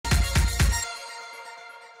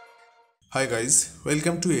Hi guys,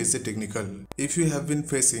 welcome to AC Technical. If you have been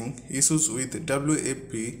facing issues with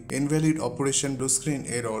WFP Invalid Operation Blue Screen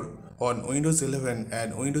Error on Windows 11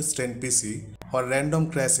 and Windows 10 PC or random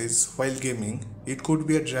crashes while gaming, it could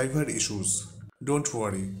be a driver issues. Don't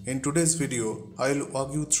worry, in today's video, I'll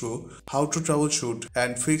walk you through how to troubleshoot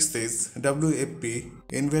and fix this WFP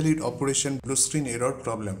Invalid Operation Blue Screen Error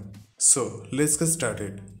problem. So, let's get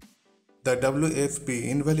started. The WFP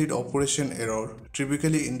invalid operation error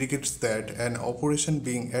typically indicates that an operation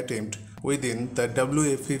being attempted within the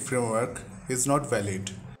WFP framework is not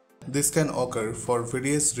valid. This can occur for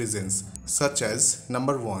various reasons, such as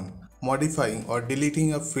number 1. Modifying or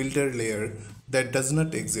deleting a filter layer that does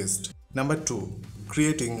not exist. Number 2.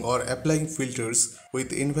 Creating or applying filters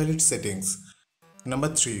with invalid settings. Number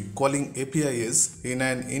 3. Calling APIs in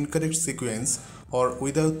an incorrect sequence or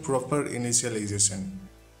without proper initialization.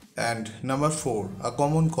 And number 4. A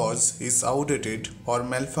common cause is outdated or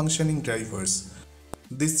malfunctioning drivers.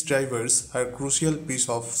 These drivers are a crucial piece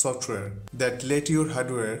of software that let your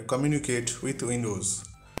hardware communicate with Windows.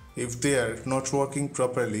 If they are not working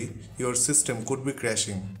properly, your system could be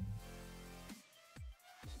crashing.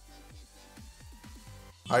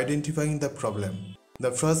 Identifying the problem.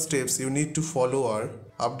 The first steps you need to follow are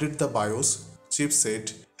update the BIOS,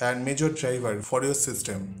 chipset, and major driver for your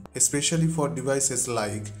system, especially for devices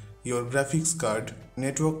like your graphics card,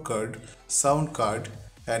 network card, sound card,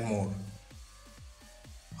 and more.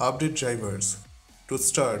 Update drivers. To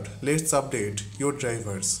start, let's update your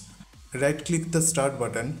drivers. Right-click the Start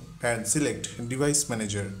button and select Device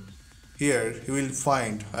Manager. Here you will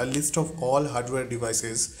find a list of all hardware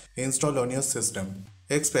devices installed on your system.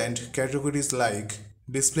 Expand categories like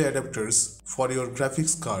display adapters for your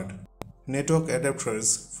graphics card, network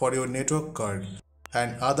adapters for your network card,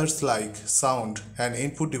 and others like sound and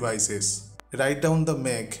input devices. Write down the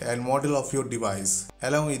make and model of your device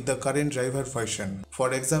along with the current driver version.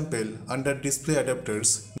 For example, under display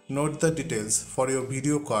adapters, note the details for your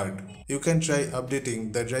video card. You can try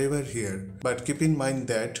updating the driver here, but keep in mind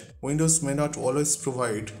that Windows may not always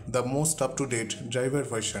provide the most up-to-date driver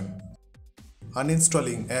version.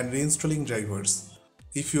 Uninstalling and reinstalling drivers.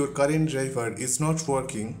 If your current driver is not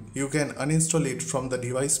working, you can uninstall it from the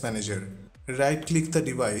device manager. Right-click the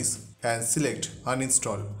device and select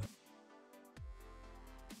Uninstall.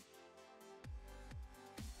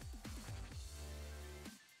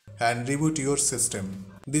 And reboot your system.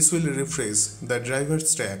 This will refresh the driver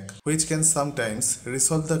stack, which can sometimes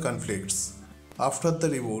resolve the conflicts. After the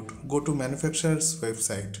reboot, go to manufacturer's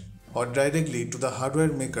website or directly to the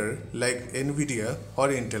hardware maker like Nvidia or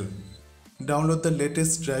Intel. Download the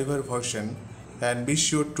latest driver version and be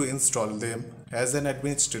sure to install them as an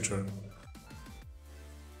administrator.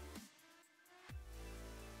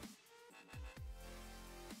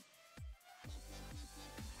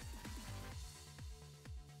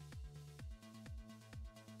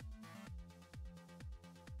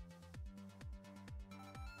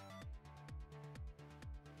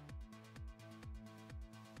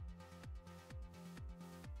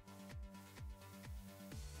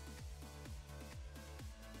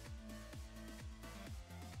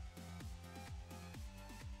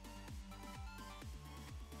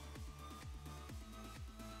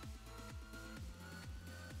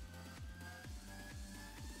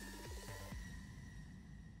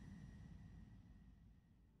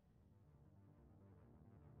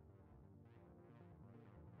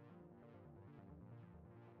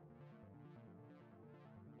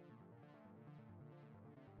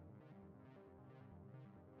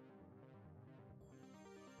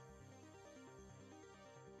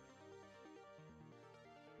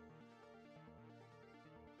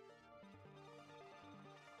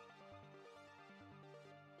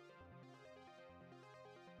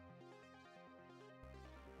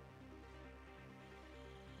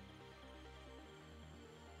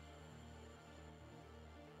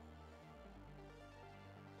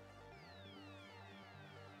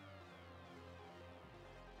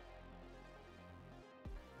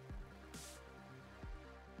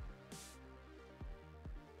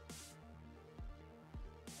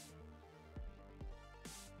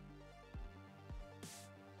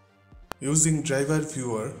 Using driver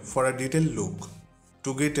viewer for a detailed look.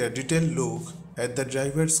 To get a detailed look at the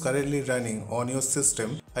drivers currently running on your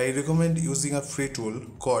system, I recommend using a free tool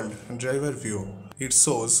called Driver View. It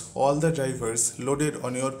shows all the drivers loaded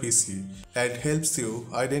on your PC and helps you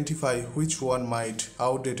identify which one might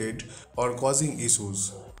outdated or causing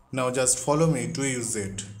issues. Now just follow me to use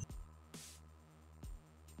it.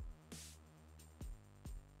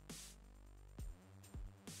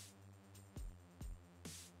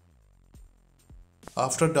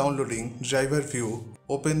 After downloading driver view,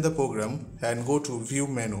 open the program and go to View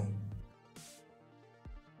menu.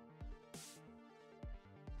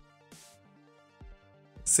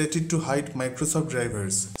 Set it to hide Microsoft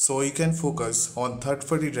drivers so you can focus on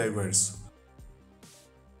third-party drivers.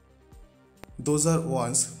 Those are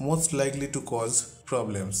ones most likely to cause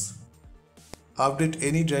problems. Update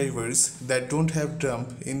any drivers that don't have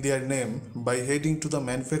dump in their name by heading to the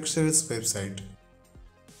manufacturer's website.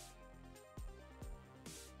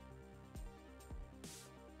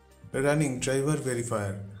 Running driver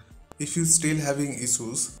verifier. If you still having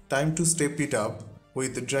issues, time to step it up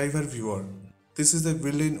with driver viewer. This is a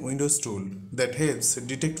built-in Windows tool that helps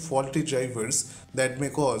detect faulty drivers that may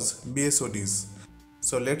cause BSODs.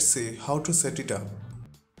 So let's see how to set it up.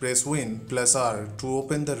 Press Win+R to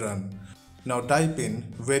open the run. Now type in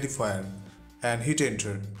verifier and hit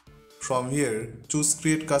enter. From here, choose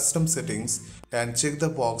create custom settings and check the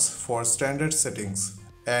box for standard settings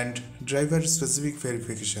and driver specific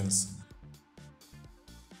verifications.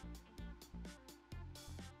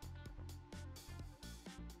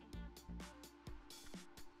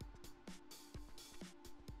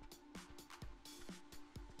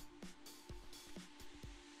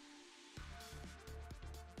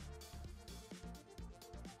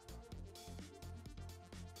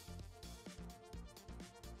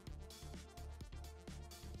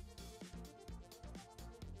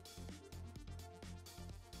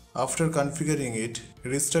 After configuring it,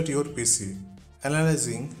 restart your PC.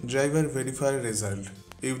 Analyzing driver verifier result.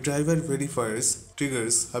 If driver verifiers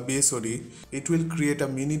triggers a BSOD, it will create a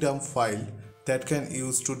mini dump file that can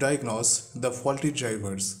use to diagnose the faulty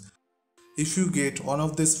drivers. If you get one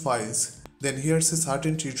of these files, then here's a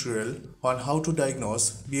certain tutorial on how to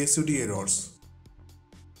diagnose BSOD errors.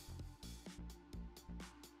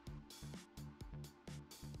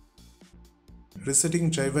 Resetting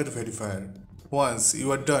driver verifier. Once you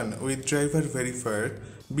are done with driver verifier,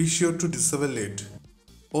 be sure to disable it.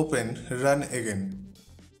 Open Run again.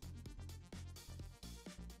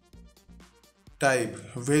 Type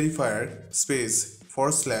verifier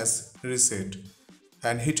 /reset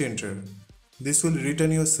and hit enter. This will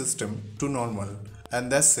return your system to normal, and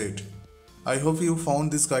that's it. I hope you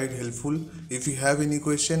found this guide helpful. If you have any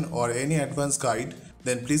question or any advanced guide,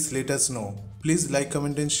 then please let us know. Please like,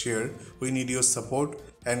 comment and share. We need your support.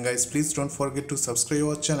 And guys, please don't forget to subscribe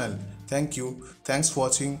our channel. Thank you. Thanks for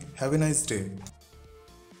watching. Have a nice day.